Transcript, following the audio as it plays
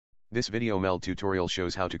This VideoMeld tutorial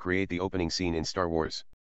shows how to create the opening scene in Star Wars.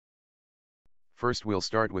 First we'll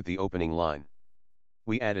start with the opening line.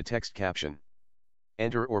 We add a text caption.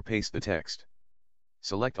 Enter or paste the text.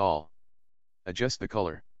 Select all. Adjust the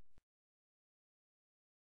color.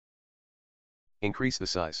 Increase the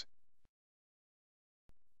size.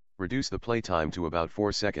 Reduce the play time to about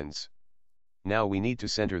 4 seconds. Now we need to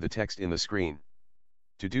center the text in the screen.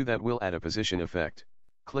 To do that we'll add a position effect.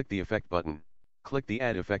 Click the effect button. Click the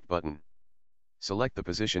add effect button. Select the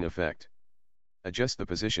position effect. Adjust the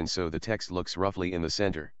position so the text looks roughly in the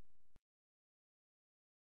center.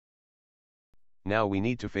 Now we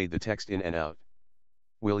need to fade the text in and out.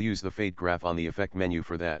 We'll use the fade graph on the effect menu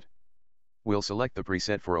for that. We'll select the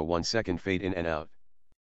preset for a 1-second fade in and out.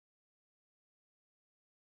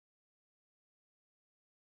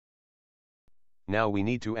 Now we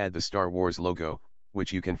need to add the Star Wars logo,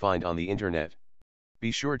 which you can find on the internet.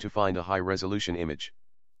 Be sure to find a high-resolution image.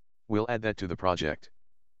 We'll add that to the project.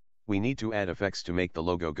 We need to add effects to make the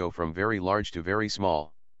logo go from very large to very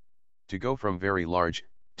small. To go from very large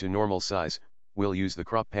to normal size, we'll use the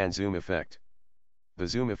crop pan zoom effect. The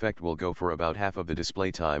zoom effect will go for about half of the display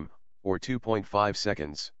time, or 2.5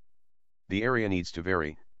 seconds. The area needs to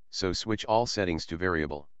vary, so switch all settings to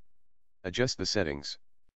variable. Adjust the settings.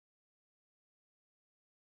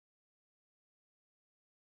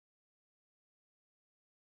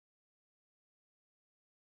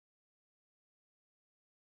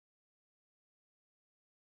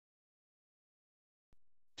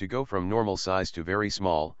 To go from normal size to very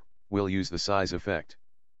small, we'll use the size effect.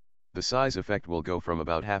 The size effect will go from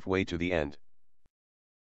about halfway to the end.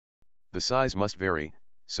 The size must vary,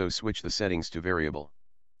 so switch the settings to variable.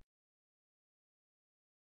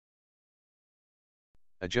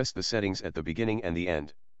 Adjust the settings at the beginning and the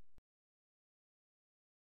end.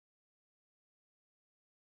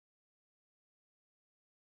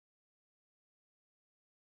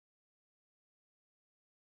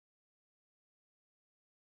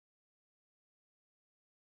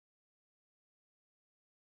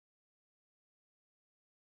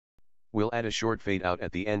 We'll add a short fade out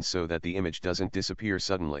at the end so that the image doesn't disappear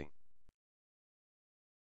suddenly.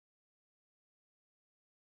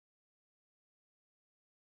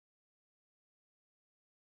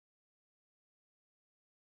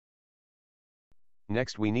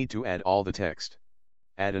 Next we need to add all the text.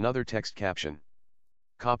 Add another text caption.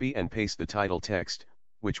 Copy and paste the title text,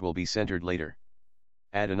 which will be centered later.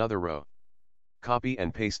 Add another row. Copy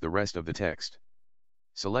and paste the rest of the text.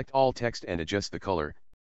 Select all text and adjust the color.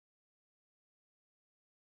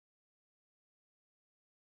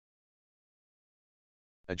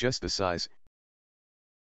 Adjust the size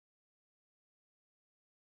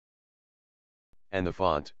and the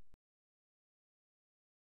font.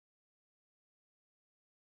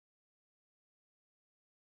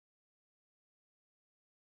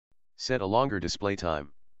 Set a longer display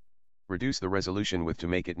time. Reduce the resolution width to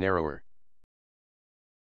make it narrower.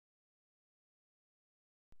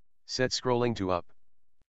 Set scrolling to up.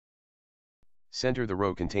 Center the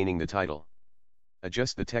row containing the title.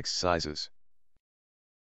 Adjust the text sizes.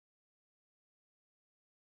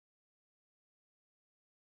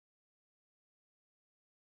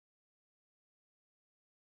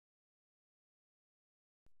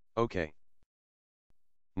 OK.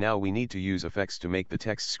 Now we need to use effects to make the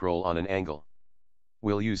text scroll on an angle.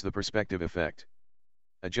 We'll use the perspective effect.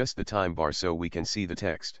 Adjust the time bar so we can see the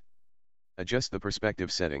text. Adjust the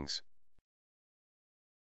perspective settings.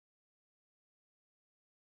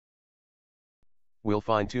 We'll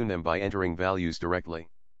fine-tune them by entering values directly.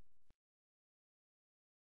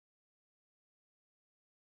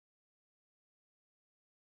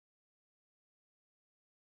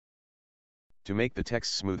 To make the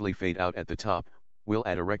text smoothly fade out at the top, we'll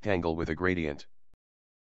add a rectangle with a gradient.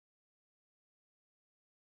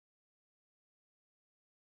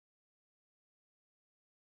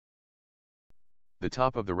 The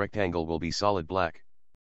top of the rectangle will be solid black.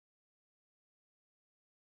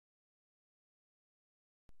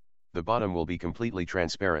 The bottom will be completely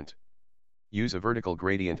transparent. Use a vertical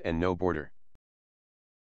gradient and no border.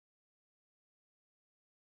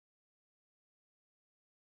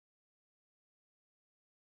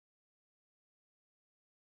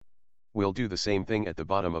 We'll do the same thing at the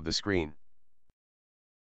bottom of the screen.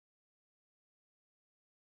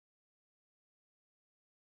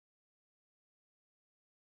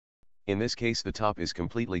 In this case the top is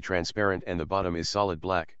completely transparent and the bottom is solid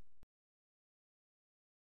black.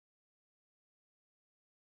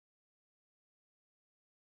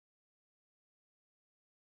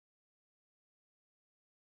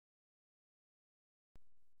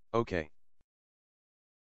 OK.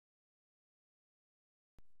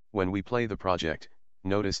 When we play the project,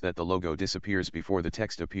 notice that the logo disappears before the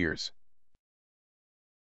text appears.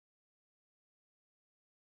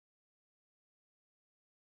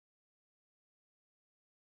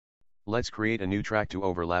 Let's create a new track to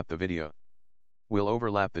overlap the video. We'll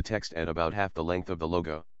overlap the text at about half the length of the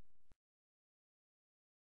logo.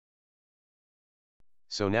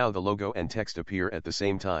 So now the logo and text appear at the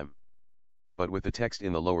same time. But with the text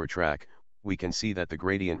in the lower track, we can see that the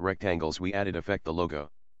gradient rectangles we added affect the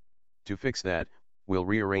logo. To fix that, we'll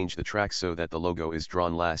rearrange the track so that the logo is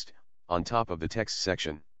drawn last, on top of the text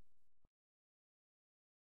section.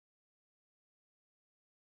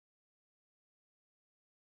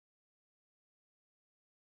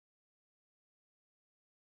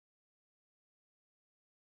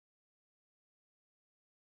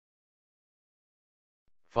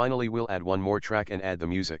 Finally, we'll add one more track and add the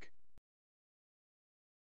music.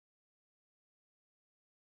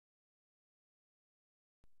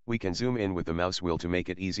 We can zoom in with the mouse wheel to make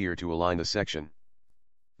it easier to align the section.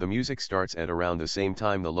 The music starts at around the same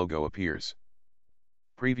time the logo appears.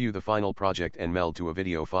 Preview the final project and meld to a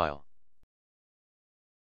video file.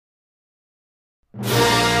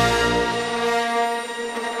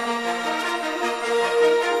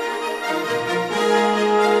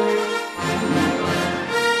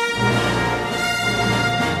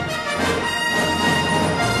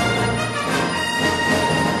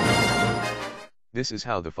 This is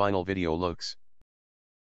how the final video looks.